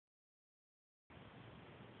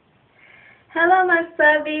Hello, my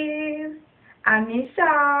subbies. I miss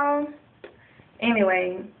y'all.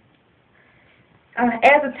 Anyway,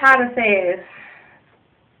 as the title says,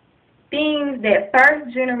 things that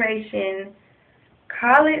first generation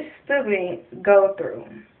college students go through.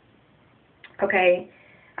 Okay,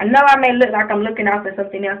 I know I may look like I'm looking off at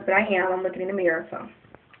something else, but I am. I'm looking in the mirror, so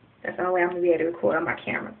that's the only way I'm gonna be able to record on my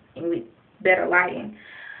camera and with better lighting.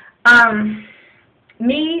 Um,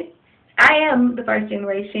 me, I am the first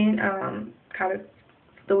generation college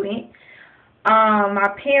student. My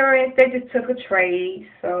parents, they just took a trade,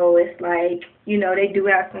 so it's like, they do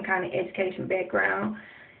have some kind of education background,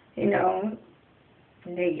 you know,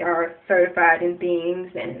 they are certified in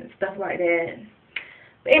things and stuff like that.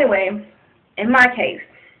 But anyway, in my case,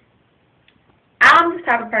 I'm the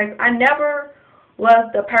type of person, I never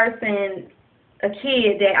was the person, a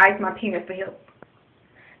kid that asked my parents for help.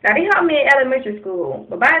 Now, they helped me in elementary school,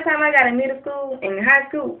 but by the time I got in middle school and in high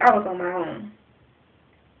school, I was on my own.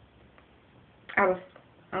 I was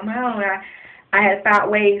on my own. I had found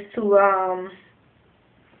ways to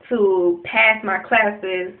pass my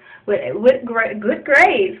classes with good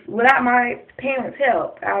grades without my parents'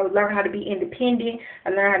 help. I learned how to be independent. I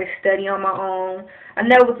learned how to study on my own. I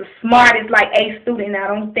never was the smartest like A student. I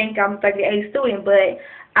don't think I'm like the A student, but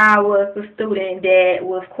I was the student that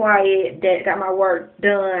was quiet, that got my work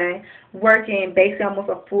done, working basically almost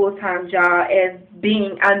a full-time job as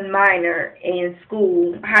being a minor in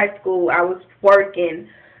school, high school. I was working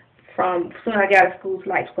from soon as I got to school to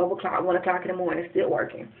like 12 o'clock, 1 o'clock in the morning, still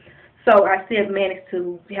working. So I still managed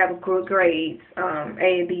to have good grades,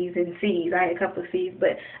 A, B's, and C's. I had a couple of C's,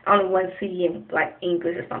 but only one C in like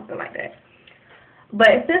English or something like that.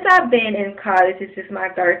 But since I've been in college, this is my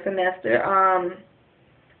third semester.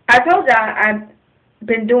 I told y'all I've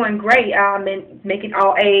been doing great. I've been making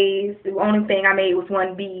all A's. The only thing I made was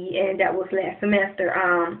one B, and that was last semester.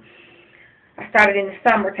 I started in the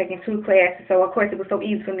summer taking 2 classes, so of course it was so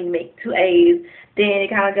easy for me to make 2 A's. Then it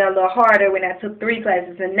kind of got a little harder when I took 3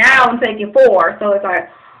 classes, and now I'm taking 4. So it's like,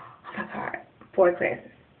 oh my God, 4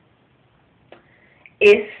 classes.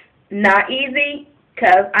 It's not easy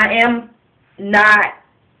because I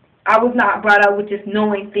was not brought up with just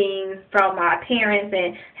knowing things from my parents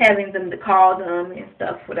and having them to call them and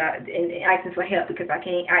stuff and asking for help because I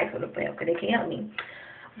can't ask for the help because they can't help me.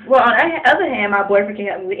 Well, on the other hand, my boyfriend can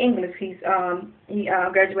help me with English. He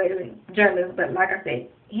graduated in journalism, but like I said,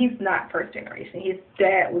 he's not first generation. His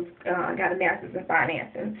dad was got a master's in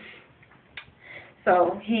finance, and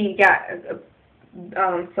so he got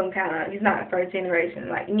some kind of. He's not first generation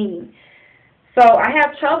like me. So I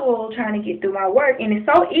have trouble trying to get through my work, and it's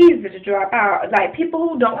so easy to drop out. Like people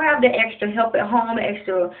who don't have the extra help at home,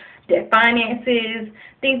 their finances,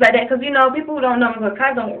 things like that. Because people who don't know me because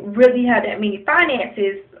I don't really have that many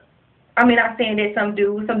finances. I mean, I'm saying that some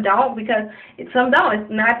do, some don't, because some don't. It's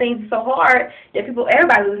not things so hard that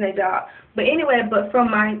everybody losing their job. But anyway,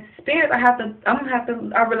 from my experience, I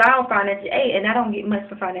rely on financial aid, and I don't get much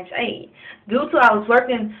for financial aid. Due to I was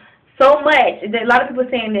working so much that a lot of people are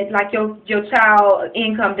saying that like your child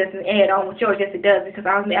income doesn't add on with yours. Yes, it does, because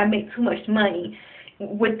I make too much money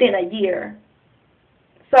within a year.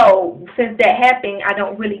 So since that happened, I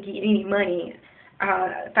don't really get any money.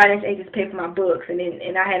 Financial aid just paid for my books,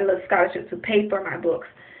 and I had a little scholarship to pay for my books.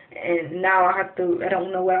 And now I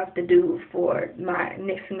don't know what I have to do for my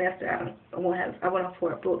next semester. I want to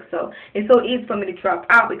afford books. So it's so easy for me to drop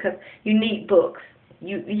out because you need books.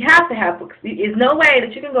 You have to have books. There's no way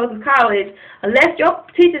that you can go to college unless your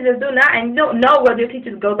teachers do not, and you don't know whether your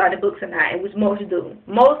teachers go by the books or not, and which most do.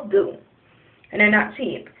 Most do, and they're not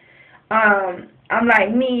cheap. I'm like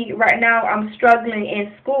me right now. I'm struggling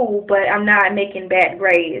in school, but I'm not making bad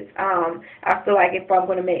grades. I feel like if I'm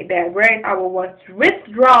going to make bad grades, I will want to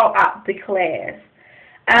withdraw out the class.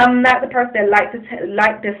 I'm not the person that like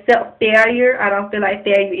to accept failure. I don't feel like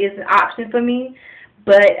failure is an option for me,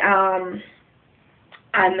 but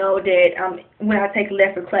I know that when I take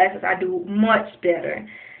lesser classes, I do much better.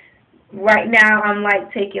 Right now, I'm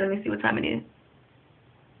like taking. Let me see what time it is.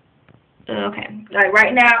 Okay, like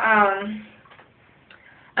right now,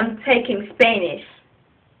 I'm taking Spanish.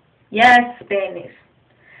 Yes, Spanish.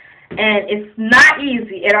 And it's not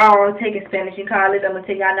easy at all taking Spanish in college. I'm going to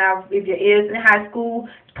tell y'all now, if you're in high school,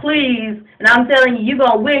 please, and I'm telling you, you're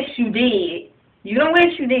going to wish you did. You're going to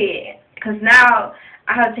wish you did. Because now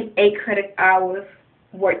I have to take 8 credit hours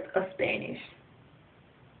worth of Spanish.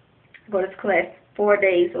 I go to class 4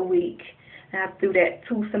 days a week. And I have to do that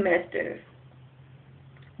 2 semesters.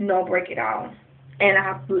 No break at all. And I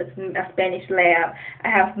have a Spanish lab. I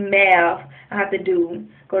have math I have to do.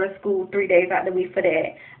 Go to school 3 days out the week for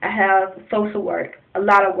that. I have social work, a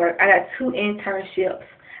lot of work. I got 2 internships.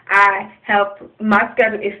 My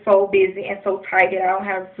schedule is so busy and so tight that I don't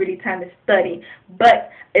have really time to study. But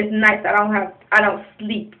it's nice that I don't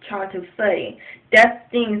sleep trying to study. That's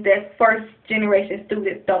things that first generation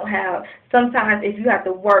students don't have. Sometimes if you have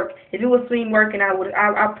to work, if it was me working,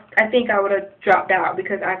 I think I would have dropped out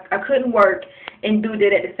because I couldn't work and do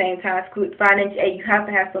that at the same time. Financial aid, you have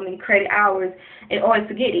to have so many credit hours in order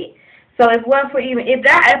to get it. So if it wasn't for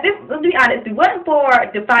let's be honest, if it wasn't for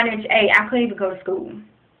the financial aid, I couldn't even go to school.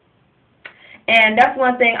 And that's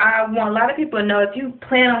one thing I want a lot of people to know. If you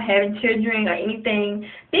plan on having children or anything,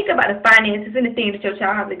 think about the finances and the things that your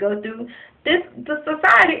child has to go through. The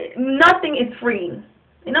society, nothing is free.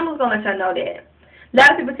 And I'm just going to let y'all know that. A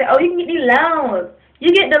lot of people say, oh, you can get these loans.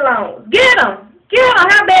 You get the loans. Get them. Get them.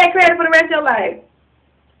 Have bad credit for the rest of your life.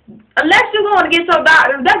 Unless you're going to get your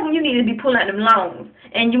doctor, that's when you need to be pulling out them loans.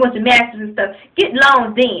 And you want your masters and stuff. Get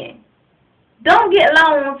loans then. Don't get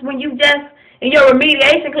loans when you just in your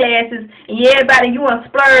remediation classes, and you want to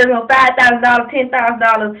splurge on $5,000,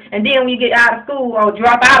 $10,000, and then when you get out of school or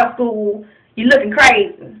drop out of school, you're looking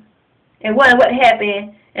crazy, and wonder what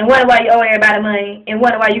happened, and wonder why you owe everybody money, and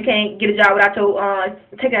wonder why you can't get a job without your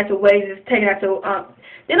taking out your wages, taking out your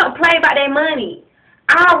They don't play about their money.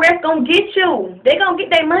 IRS gonna get you. They gonna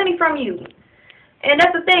get their money from you, and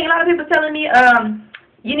that's the thing. A lot of people telling me,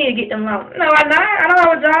 you need to get them loans. No, I'm not. I don't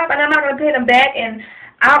have a job, and I'm not gonna pay them back, and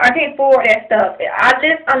I can't afford that stuff.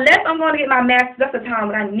 Unless I'm going to get my master's, that's the time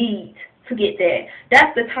when I need to get that.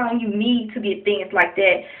 That's the time you need to get things like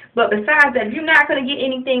that. But besides that, if you're not going to get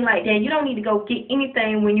anything like that, you don't need to go get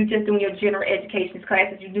anything when you're just doing your general education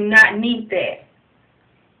classes. You do not need that.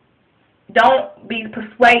 Don't be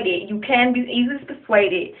persuaded. You can be easily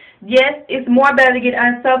persuaded. Yes, it's more better to get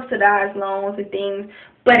unsubsidized loans and things,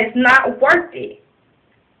 but it's not worth it.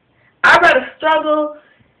 I'd rather struggle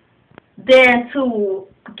than to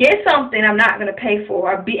get something I'm not going to pay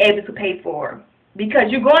for or be able to pay for, because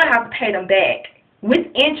you're going to have to pay them back with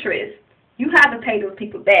interest. You have to pay those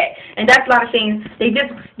people back, and that's a lot of things. They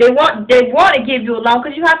want to give you a loan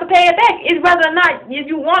because you have to pay it back. It's whether or not if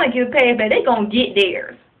you want to pay it back, they're going to get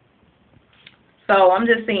theirs. So I'm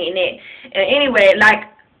just saying that. And anyway, like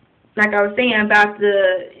I was saying about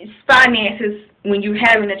the finances, when you're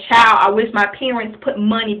having a child, I wish my parents put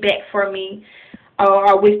money back for me. Or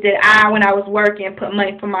I wish that when I was working, put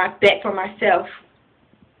money back for myself.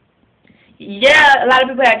 Yeah, a lot of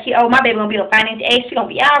people have kids. Oh, my baby gonna be on financial aid. She gonna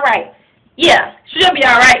be all right. Yeah, she'll be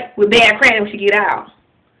all right with bad credit when she get out.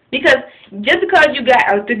 Because just because you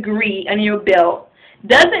got a degree under your belt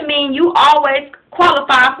doesn't mean you always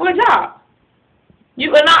qualify for a job.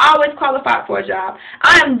 You are not always qualified for a job.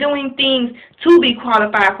 I am doing things to be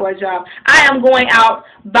qualified for a job. I am going out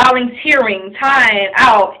volunteering time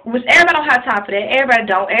out, which everybody don't have time for that. Everybody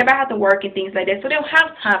don't. Everybody have to work and things like that, so they don't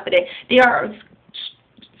have time for that. They are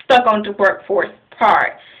stuck on the workforce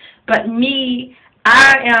part. But me,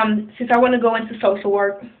 since I want to go into social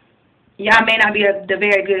work, yeah, I may not be the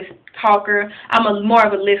very good talker. I'm more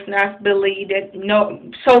of a listener. I believe that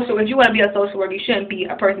if you want to be a social worker, you shouldn't be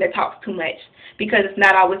a person that talks too much, because it's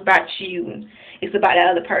not always about you. It's about that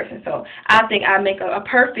other person. So I think I make a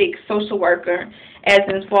perfect social worker, as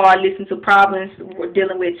far as listening to problems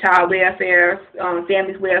dealing with child welfare,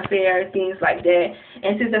 family's welfare, things like that.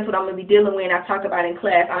 And since that's what I'm going to be dealing with and I talk about in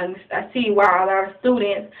class, I see why a lot of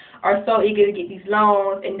students are so eager to get these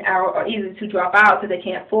loans and are easy to drop out because they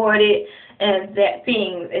can't afford it and them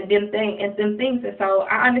things. And so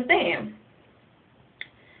I understand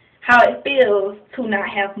how it feels to not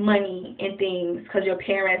have money and things because your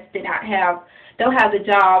parents don't have the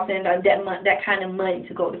jobs and that kind of money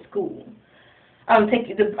to go to school. Take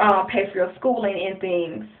you to pay for your schooling and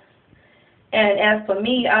things. And as for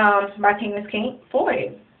me, my parents can't afford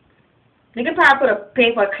it. They can probably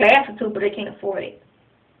pay for a class or two, but they can't afford it.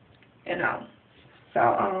 You know.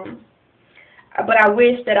 So, but I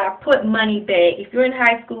wish that I put money back. If you're in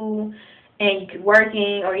high school and you're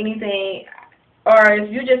working or anything, or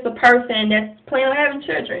if you're just a person that's planning on having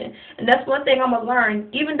children, and that's one thing I'm going to learn.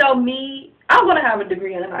 Even though I'm going to have a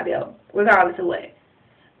degree under my belt, regardless of what.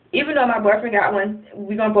 Even though my boyfriend got one,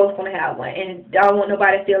 we're both going to have one. And I don't want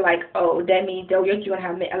nobody to feel like, oh, that means that you're going to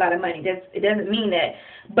have a lot of money. It doesn't mean that.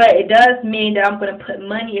 But it does mean that I'm going to put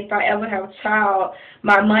money. If I ever have a child,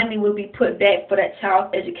 my money will be put back for that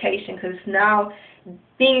child's education. Because now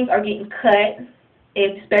things are getting cut,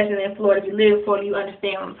 especially in Florida. If you live in Florida, you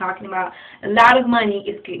understand what I'm talking about. A lot of money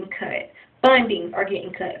is getting cut. Fundings are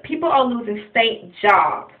getting cut. People are losing state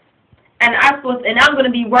jobs and I'm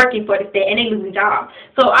gonna be working for the state, and they losing jobs.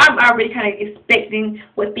 So I'm already kind of expecting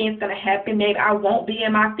what things gonna happen. Maybe I won't be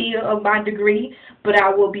in my field of my degree, but I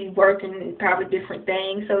will be working in probably different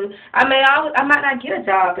things. So I might not get a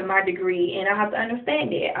job in my degree, and I have to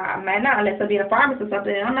understand that. I might not, unless I'm being a pharmacist or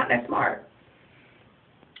something, and I'm not that smart.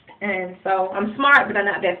 And so I'm smart, but I'm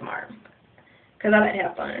not that smart, because I like to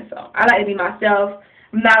have fun. So I like to be myself.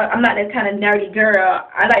 I'm not that kind of nerdy girl.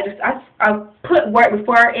 I put work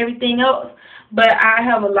before everything else, but I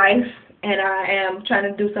have a life, and I am trying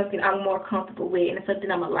to do something I'm more comfortable with, and it's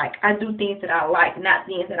something I'm like. I do things that I like, not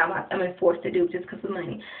things that I'm enforced to do just because of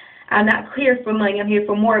money. I'm not here for money. I'm here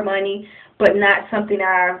for more money, but not something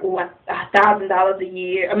I want $1,000 a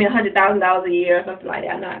year. I mean $100,000 a year or something like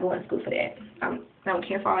that. I'm not going to school for that. I don't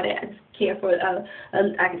care for all that. I just care for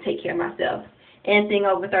I can take care of myself. Anything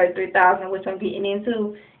over $33,000, which I'm getting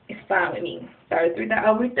into, is fine with me.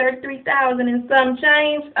 Over $33,000 and some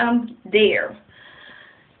change, I'm there.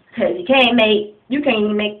 Cause you can't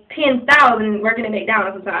even make $10,000 working at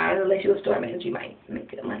McDonald's sometimes, unless you're a store manager. You might make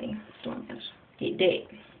good money. Store manager, get that.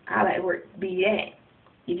 I like to work, be that.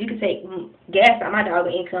 If you can take gas out my dollar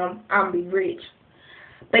income, I'm gonna be rich.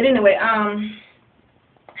 But anyway,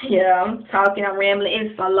 yeah, I'm talking, I'm rambling.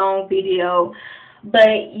 It's a long video,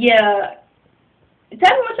 but yeah.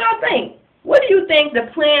 Tell me what y'all think. What do you think the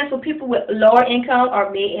plans for people with lower income or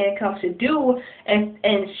mid-income should do and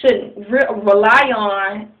shouldn't rely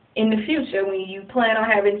on in the future when you plan on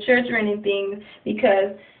having children and things?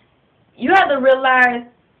 Because you have to realize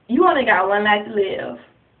you only got one life to live.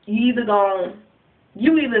 You either gonna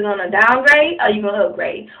downgrade or you gonna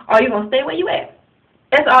upgrade, or you gonna stay where you at.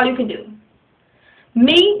 That's all you can do.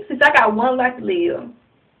 Me, since I got one life to live,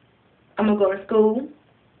 I'm gonna go to school.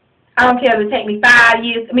 I don't care if it take me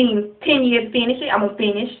 10 years to finish it. I'm going to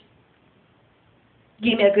finish.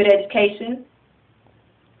 Get me a good education.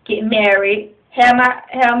 Get married. Have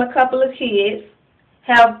my couple of kids.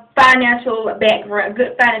 Have financial background,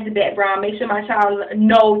 good financial background. Make sure my child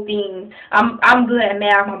knows things. I'm good at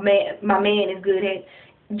math. My man is good at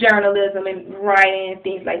journalism and writing and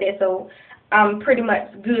things like that. So I'm pretty much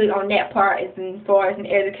good on that part as far as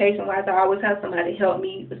education-wise. I always have somebody help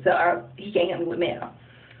me, so he can't help me with math.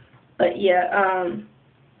 But yeah,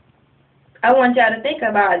 I want y'all to think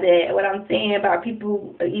about that. What I'm saying about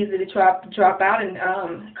people who are easy to drop out in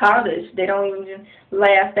college. They don't even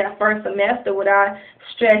last that first semester without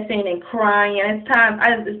stressing and crying. It's times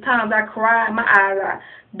I cry, my eyes I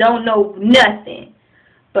don't know nothing.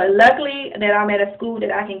 But luckily that I'm at a school that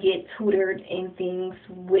I can get tutored and things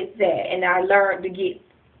with that, and I learned to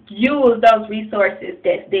use those resources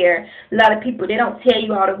that's there. A lot of people, they don't tell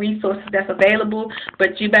you all the resources that's available,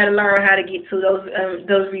 but you better learn how to get to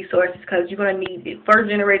those resources, because you're going to need it. First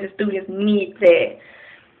generation students need that.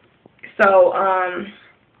 So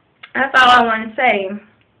that's all I want to say.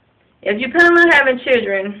 If you plan on having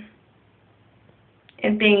children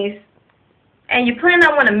and things, and you plan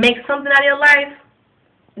on wanting to make something out of your life,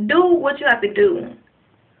 do what you have to do.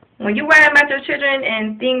 When you're worrying about your children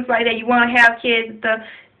and things like that, you want to have kids and stuff,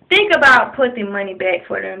 think about putting money back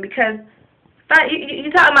for them, because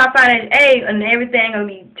you're talking about financial aid and everything gonna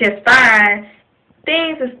be just fine.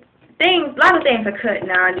 A lot of things are cut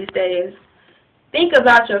now these days. Think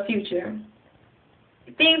about your future.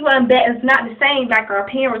 Things weren't that. It's not the same like our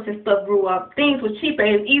parents and stuff grew up. Things were cheaper.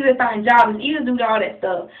 It's easy to find jobs. It's easy to do all that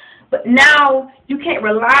stuff. But now you can't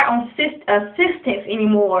rely on assistance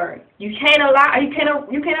anymore. You can't rely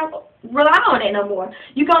on that no more.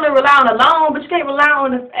 You can only rely on a loan, but you can't rely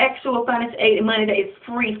on the actual financial aid and money that is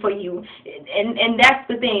free for you. And that's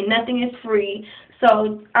the thing. Nothing is free.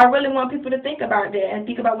 So I really want people to think about that and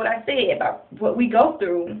think about what I said, about what we go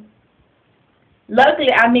through.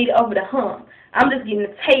 Luckily, I made it over the hump. I'm just getting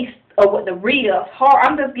a taste of what the real hard.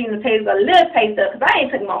 I'm just getting a little taste of, because I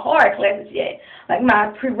ain't taking my hard classes yet. Like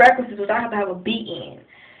my prerequisites, which I have to have a B in.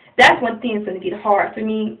 That's when things going to get hard for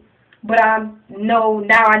me. But now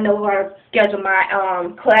I know how to schedule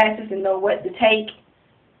my classes and know what to take.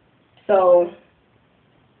 So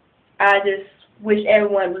I just wish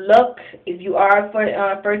everyone luck. If you are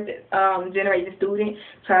a first generation student,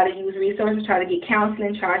 try to use resources, try to get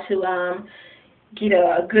counseling, try to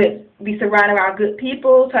be surrounded around good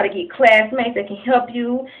people, try to get classmates that can help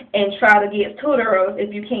you, and try to get tutors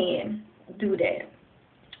if you can. Do that.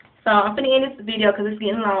 So I'm going to end this video because it's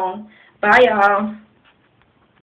getting long. Bye, y'all.